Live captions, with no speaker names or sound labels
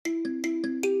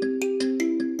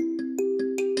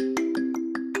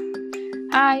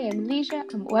Hi, I'm Ligia.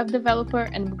 I'm a web developer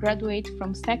and I'm a graduate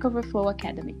from Stack Overflow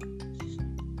Academy.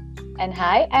 And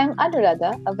hi, I'm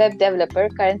Anuradha, a web developer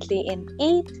currently in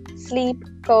Eat, Sleep,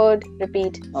 Code,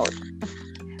 Repeat mode.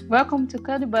 Welcome to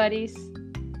Code Buddies,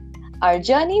 our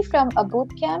journey from a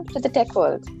bootcamp to the tech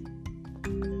world.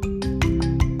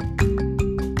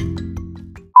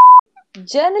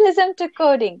 Journalism to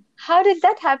coding. How did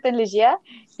that happen, Ligia?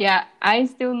 Yeah, I'm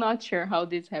still not sure how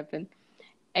this happened.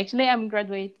 Actually, I'm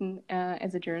graduating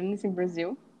as a journalist in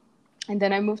Brazil. And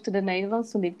then I moved to the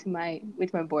Netherlands to live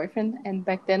with my boyfriend. And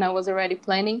back then I was already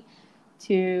planning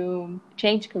to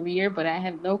change career, but I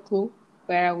had no clue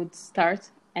where I would start.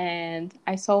 And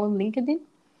I saw on LinkedIn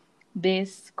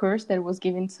this course that was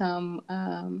giving some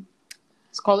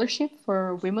scholarship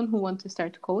for women who want to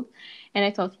start to code. And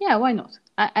I thought, yeah, why not?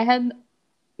 I had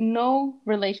no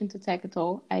relation to tech at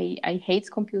all. I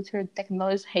hate computer.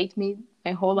 Technologists hate me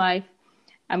my whole life.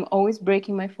 I'm always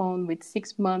breaking my phone with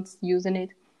 6 months using it.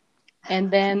 And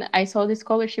then I saw this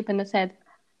scholarship and I said,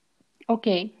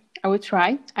 okay, I will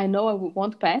try. I know I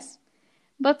won't pass,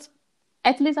 but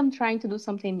at least I'm trying to do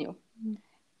something new.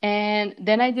 And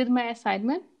then I did my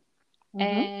assignment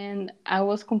and I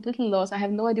was completely lost. I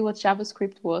have no idea what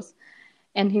JavaScript was.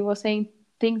 And he was saying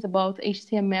things about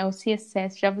HTML,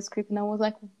 CSS, JavaScript. And I was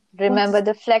like, remember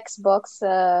the Flexbox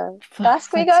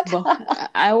task we got?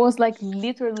 I was like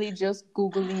literally just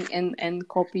Googling and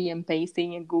copy and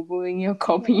pasting and Googling and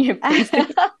copying and pasting.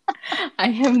 I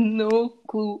have no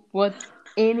clue what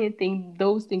anything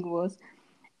those things was.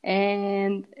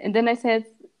 And then I said,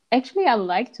 actually, I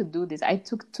like to do this. I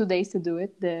took 2 days to do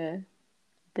it, the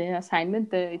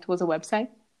assignment. It was a website.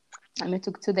 And I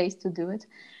took 2 days to do it.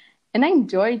 And I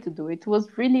enjoyed to do it. It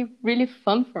was really, really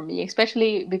fun for me,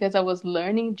 especially because I was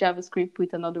learning JavaScript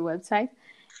with another website.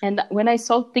 And when I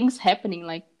saw things happening,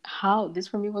 like how this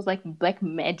for me was like black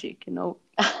magic, you know.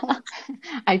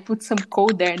 I put some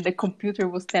code there and the computer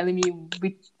was telling me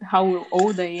with how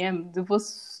old I am. It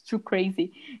was too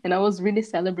crazy. And I was really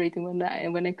celebrating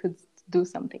when I could do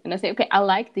something. And I say, okay, I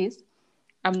like this.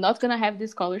 I'm not going to have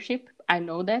this scholarship. I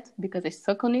know that because I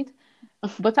suck on it.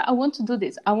 But I want to do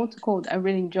this. I want to code. I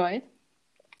really enjoy it.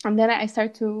 And then I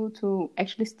started to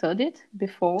actually study it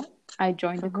before I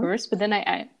joined the course. But then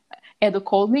Edo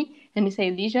called me and he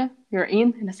said, Ligia, you're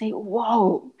in. And I say,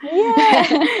 whoa,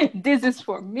 yeah, this is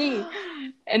for me.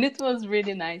 And it was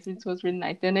really nice.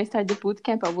 Then I started the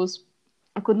bootcamp.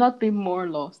 I could not be more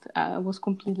lost. I was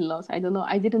completely lost. I don't know.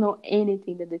 I didn't know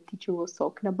anything that the teacher was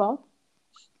talking about.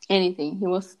 Anything. He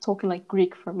was talking like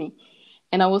Greek for me.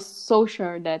 And I was so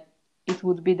sure that it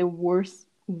would be the worst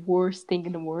thing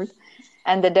in the world.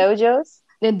 And the dojos?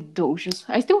 The dojos.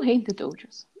 I still hate the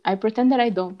dojos. I pretend that I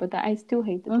don't, but I still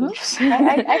hate the dojos.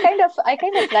 I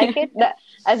kind of like it.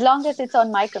 As long as it's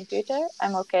on my computer,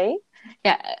 I'm okay.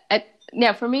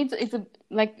 Yeah. For me, it's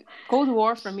like Cold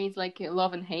War. For me, it's like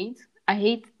love and hate. I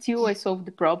hate till I solve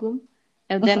the problem,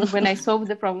 and then when I solve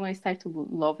the problem, I start to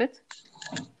love it.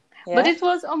 Yeah. But it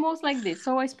was almost like this.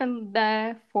 So I spent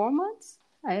 4 months.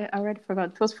 I already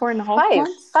forgot. It was 4.5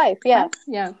 months. Five, yeah.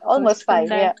 Yeah. Almost so 5,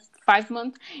 yeah. 5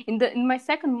 months. In my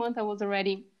second month, I was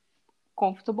already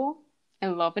comfortable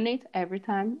and loving it every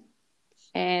time.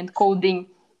 And coding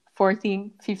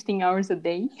 14, 15 hours a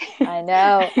day. I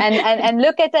know. And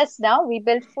look at us now. We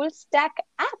build full stack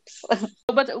apps.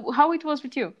 But how it was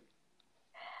with you?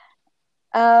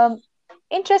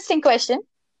 Interesting question.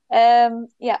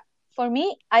 Yeah. For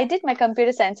me, I did my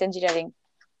computer science engineering.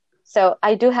 So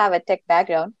I do have a tech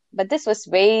background, but this was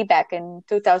way back in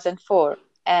 2004.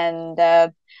 And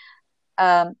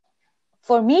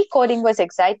for me, coding was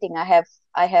exciting.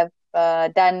 I have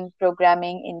done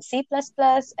programming in C++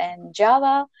 and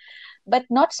Java, but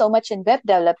not so much in web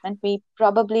development. We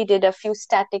probably did a few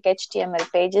static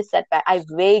HTML pages that I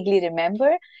vaguely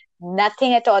remember,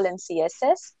 nothing at all in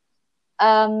CSS.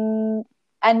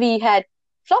 And we had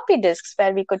floppy disks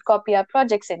where we could copy our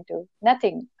projects into.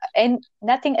 Nothing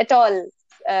at all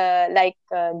like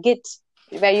Git,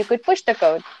 where you could push the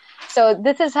code. So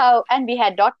this is how, and we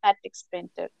had dot matrix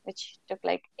printer, which took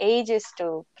like ages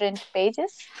to print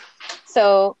pages.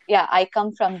 So yeah, I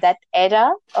come from that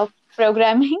era of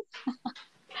programming.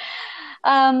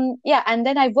 Yeah, and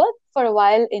then I worked for a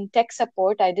while in tech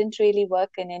support. I didn't really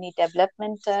work in any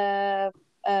development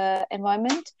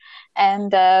environment,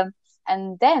 and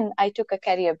then I took a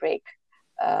career break.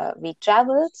 We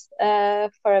traveled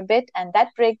for a bit, and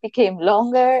that break became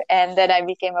longer, and then I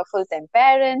became a full-time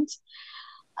parent.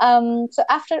 So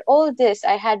after all this,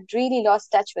 I had really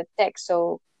lost touch with tech.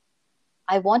 So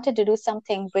I wanted to do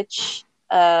something which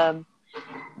was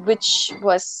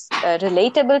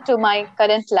relatable to my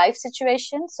current life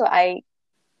situation. So I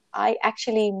I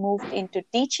actually moved into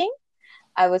teaching.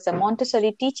 I was a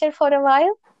Montessori teacher for a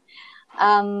while.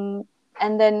 And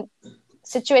then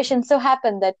situation so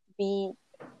happened that we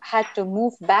had to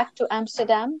move back to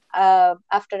Amsterdam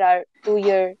after our 2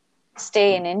 year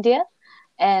stay in India.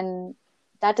 And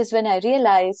that is when I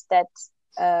realized that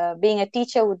being a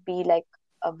teacher would be like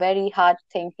a very hard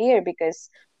thing here, because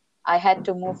I had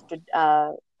to move to,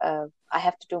 I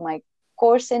have to do my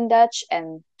course in Dutch,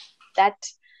 and that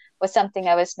was something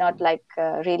I was not like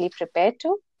really prepared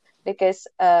to, because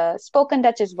spoken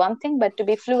Dutch is one thing, but to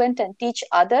be fluent and teach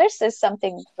others is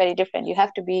something very different. You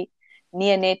have to be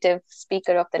near native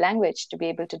speaker of the language to be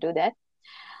able to do that.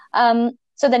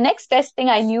 So the next best thing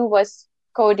I knew was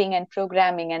coding and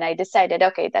programming, and I decided,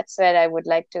 okay, that's where I would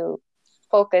like to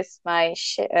focus my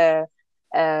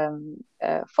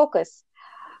focus.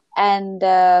 And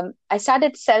I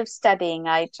started self-studying.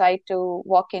 I tried to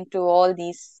walk into all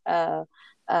these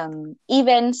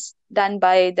events done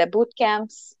by the boot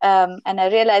camps, and I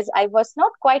realized I was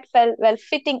not quite well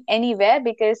fitting anywhere,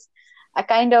 because I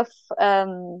kind of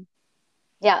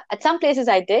yeah, at some places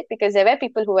I did, because there were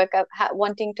people who were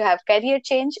wanting to have career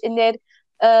change in their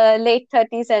late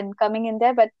 30s and coming in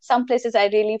there. But some places I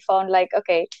really found like,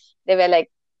 okay, they were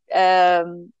like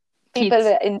people Kids.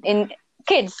 were in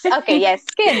kids. Okay, yes,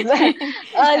 kids,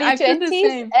 early I feel the 20s,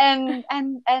 same.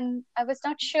 and I was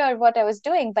not sure what I was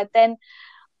doing. But then,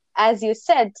 as you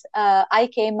said, I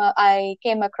came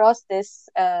across this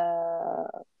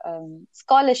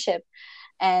scholarship,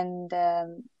 and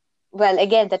well,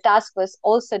 again, the task was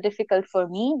also difficult for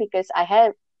me, because I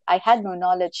had no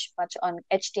knowledge much on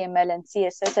HTML and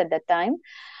CSS at that time,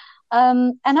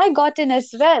 and I got in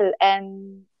as well.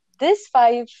 And these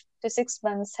 5 to 6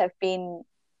 months have been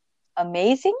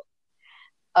amazing,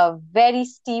 a very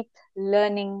steep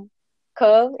learning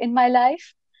curve in my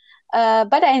life.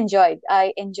 But I enjoyed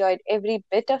every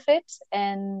bit of it,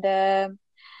 and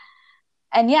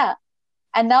yeah,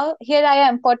 and now here I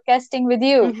am podcasting with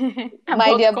you, my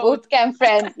About dear code. bootcamp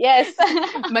friend. Yes.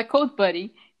 My code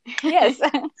buddy. Yes.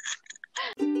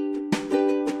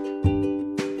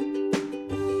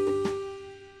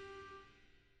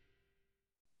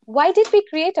 Why did we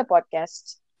create a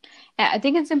podcast? Yeah, I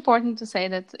think it's important to say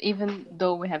that even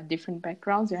though we have different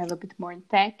backgrounds, you have a bit more in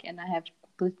tech and I have a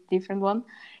completely different one,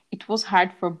 it was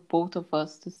hard for both of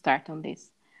us to start on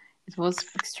this. It was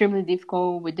extremely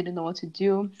difficult. We didn't know what to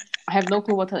do. I have no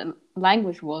clue what a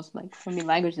language was. Like for me,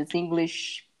 language is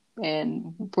English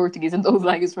and Portuguese and those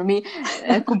languages. For me,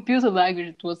 a computer language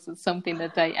it was something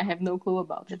that I have no clue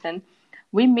about it. And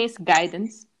we missed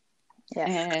guidance Yes.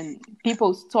 and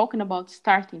people talking about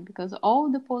starting, because all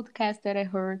the podcasts that I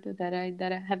heard, that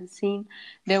I have seen,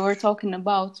 they were talking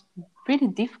about pretty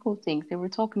difficult things. They were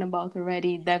talking about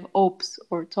already DevOps,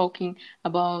 or talking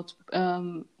about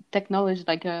technology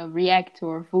like a React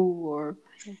or Vue or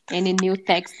any new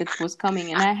text that was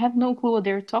coming, and I have no clue what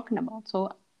they're talking about. So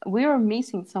we are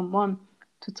missing someone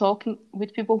to talking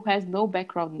with people who has no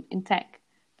background in tech.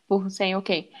 People who say,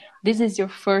 okay, this is your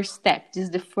first step. This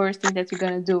is the first thing that you're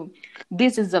gonna do.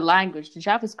 This is a language. The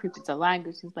JavaScript is a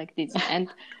language. It's like this, and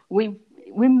we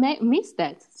miss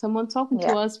that. Someone talking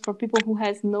to Yeah. us for people who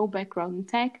has no background in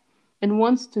tech and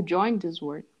wants to join this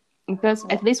work. Because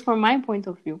Yeah. at least from my point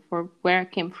of view, for where I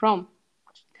came from,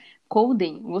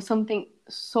 coding was something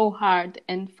so hard,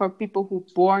 and for people who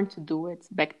were born to do it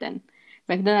back then.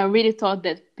 Back then, I really thought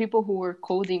that people who were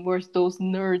coding were those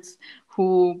nerds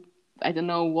who, I don't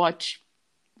know, watch,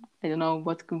 I don't know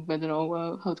what, I don't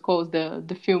know how it calls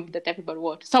the film that everybody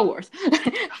watched, Star Wars.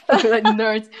 Like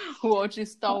nerds who watched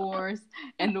Star Wars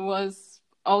and was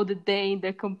all the day in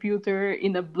their computer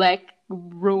in a black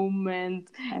room, And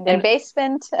their and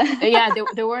basement. yeah,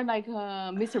 they were like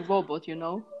Mr. Robot, you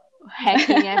know,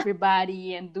 hacking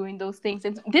everybody and doing those things.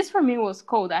 And this for me was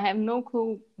cold. I have no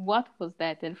clue what was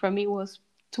that, and for me it was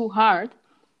too hard.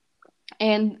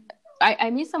 And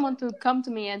I need someone to come to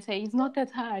me and say it's not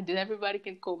that hard. Everybody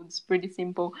can code. It's pretty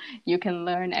simple. You can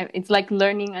learn. It's like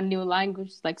learning a new language.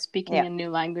 It's like speaking Yeah. a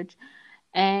new language.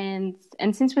 And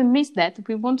since we missed that,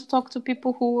 we want to talk to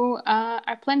people who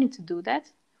are planning to do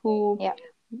that, who Yeah.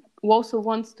 also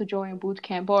wants to join a boot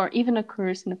camp or even a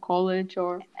course in a college,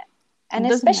 or And it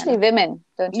doesn't especially matter. women,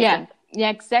 don't you Yeah, think?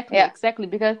 yeah, exactly, Yeah. exactly.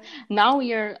 Because now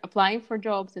we are applying for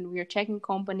jobs and we are checking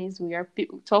companies, we are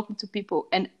talking to people,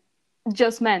 and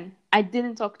just men. I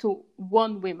didn't talk to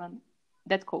one woman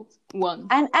that codes. One.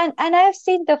 And I have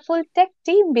seen the full tech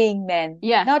team being men,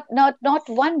 Yeah, not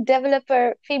one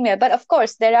developer female. But of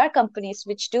course, there are companies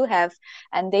which do have,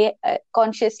 and they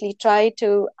consciously try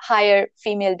to hire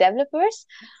female developers,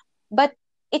 but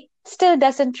it still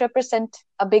doesn't represent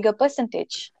a bigger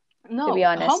percentage. to be No,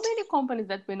 how honest. many companies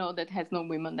that we know that has no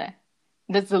women there?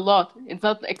 That's a lot. It's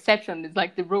not the exception. It's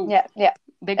like the rule. Yeah, yeah,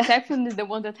 The exception is the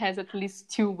one that has at least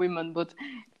 2 women, but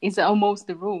it's almost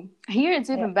the rule. Here it's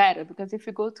yeah, even better because if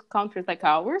you go to countries like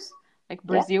ours, like yeah.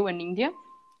 Brazil and India,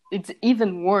 it's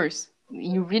even worse.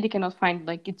 You really cannot find,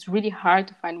 like, it's really hard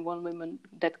to find one woman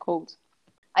that codes.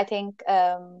 I think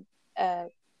uh,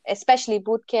 especially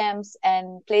boot camps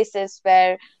and places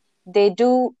where they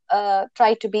do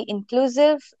try to be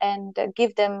inclusive and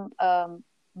give them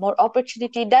more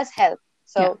opportunity does help.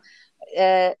 Yeah,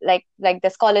 So like the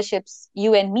scholarships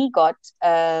you and me got,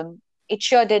 it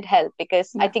sure did help,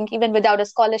 because I yeah, think even without a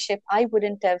scholarship I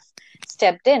wouldn't have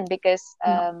stepped in, because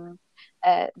no,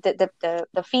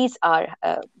 the fees are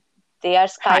they are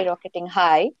high. skyrocketing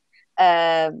high.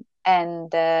 And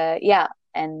yeah,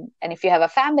 and if you have a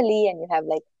family and you have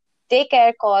like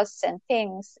daycare costs and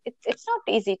things, it's not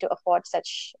easy to afford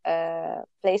such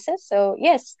places. So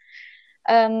yes,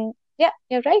 yeah,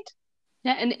 you're right.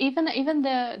 Yeah, and even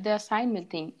the assignment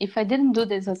thing. If I didn't do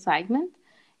this assignment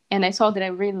and I saw that I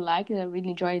really liked it, I really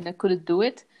enjoyed it, I could do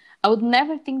it, I would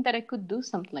never think that I could do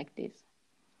something like this.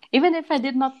 Even if I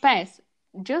did not pass,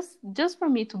 just for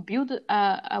me to build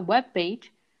a web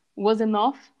page was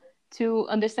enough to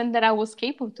understand that I was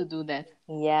capable to do that.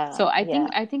 Yeah, So I think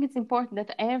yeah, I think it's important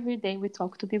that every day we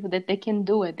talk to people that they can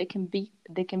do it. They can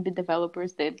be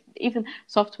developers, that even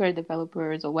software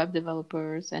developers or web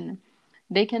developers, and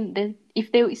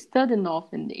if they study enough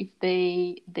and if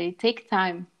they take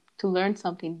time to learn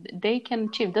something, they can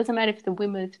achieve. Doesn't matter if it's a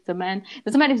woman, if it's a man,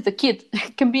 doesn't matter if it's a kid.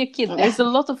 It can be a kid. There's a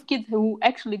lot of kids who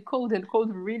actually code and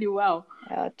code really well.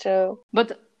 yeah, true.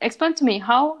 But explain to me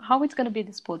how it's gonna be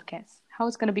this podcast. How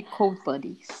it's gonna be code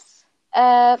buddies.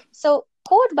 So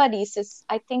code buddies is,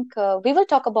 I think, we will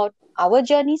talk about our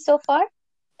journey so far,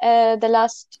 the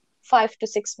last 5 to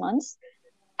 6 months,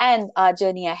 and our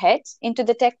journey ahead into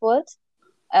the tech world.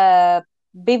 Uh,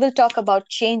 we will talk about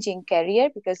changing career,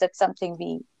 because that's something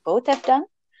we both have done.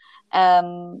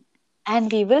 Um,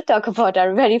 and we will talk about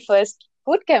our very first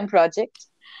bootcamp project.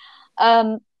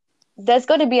 Um, there's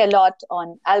going to be a lot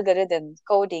on algorithms,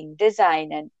 coding,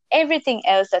 design, and everything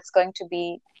else that's going to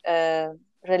be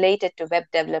related to web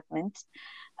development.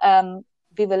 Um,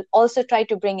 we will also try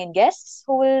to bring in guests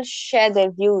who will share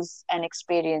their views and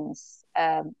experience,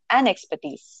 and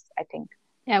expertise, I think.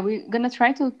 Yeah, we're gonna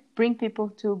try to bring people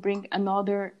to bring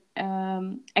another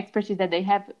expertise that they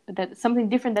have, that something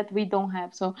different that we don't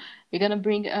have. So we're gonna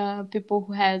bring people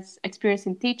who has experience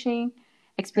in teaching,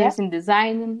 Yeah. experience in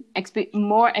design,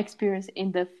 more experience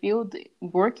in the field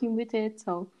working with it.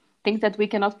 So things that we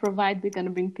cannot provide, we're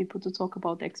gonna bring people to talk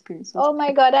about the experience. So Oh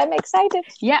my God, I'm excited.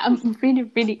 yeah, I'm really,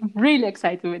 really, really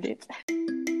excited with it.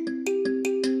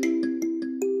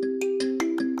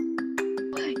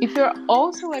 If you're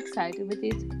also excited with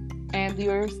it and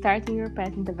you're starting your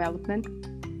path in development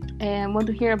and want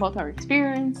to hear about our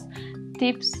experience,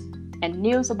 tips, and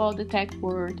news about the tech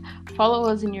world, follow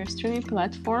us in your streaming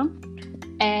platform.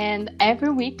 And every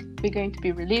week, we're going to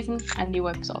be releasing a new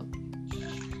episode.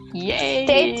 Yay!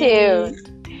 Stay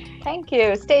tuned. Thank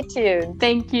you. Stay tuned.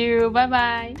 Thank you. Bye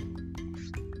bye.